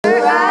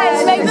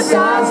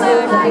stars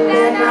look like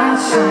they're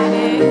not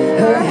shining.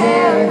 Her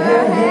hair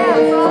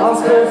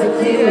falls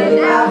perfectly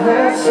without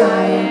her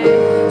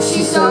trying.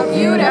 She's so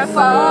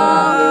beautiful,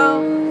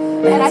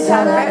 and I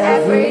tell her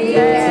every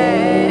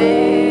day.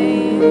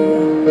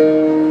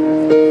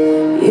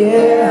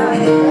 Yeah,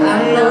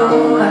 I know,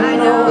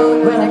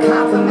 when I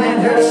compliment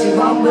her she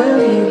won't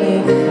believe me.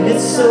 And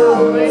it's so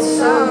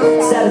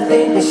sad to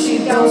think that she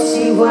don't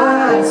see what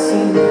I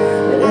see.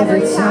 But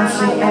every time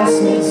she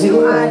asks me, do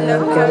I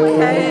look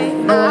okay?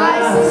 I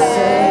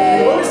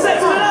say,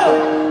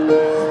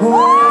 when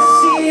I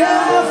see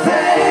your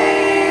face,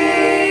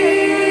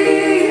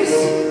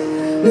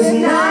 there's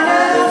not a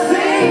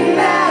thing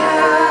that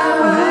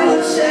I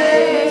would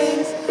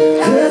change.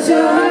 'Cause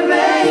you're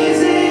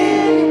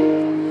amazing,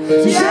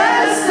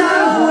 just the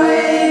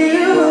way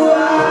you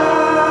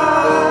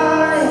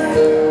are.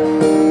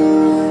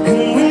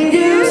 And when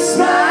you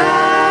smile,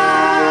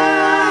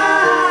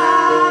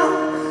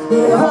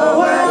 the whole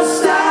world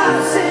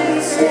stops and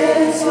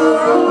stares for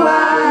a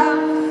while.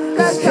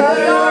 'Cause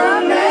you're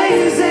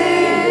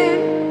amazing,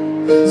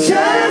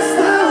 just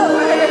the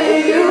way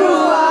you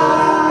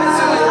are.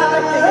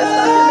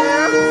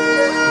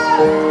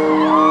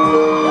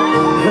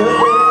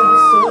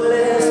 Her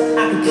lips,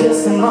 I could kiss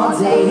them all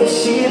day if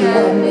she'd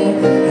let me.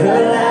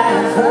 Her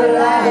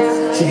laugh,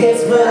 she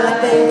hates but I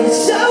think it's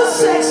so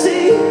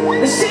sexy.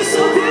 And she's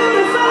so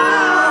beautiful,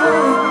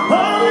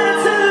 oh, I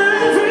tell her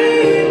every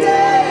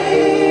day.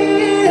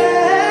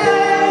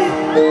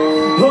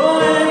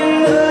 Oh, and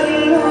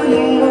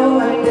you know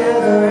I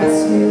never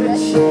ask you to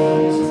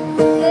change.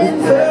 If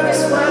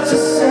perfect's what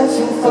you're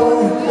searching for,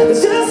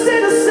 it's just stay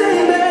the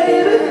same,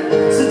 baby.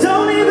 So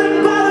don't even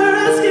bother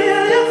asking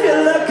if you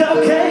look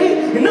okay.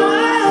 You know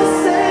I'll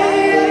say,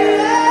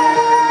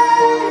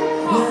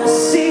 when I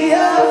see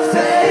your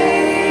face,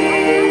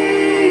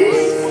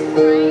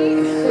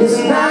 there's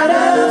not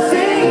a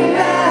thing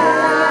that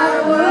I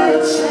would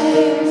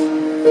change.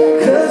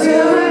 'Cause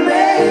you're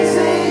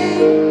amazing,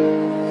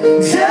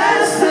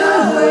 just the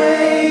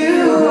way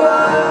you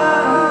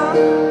are.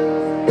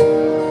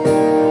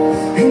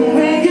 And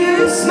when you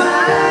smile,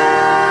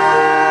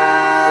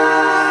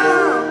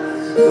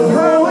 the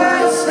whole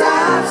world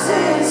stops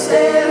and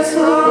stares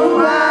for a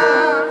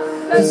while.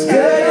 'Cause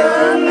girl,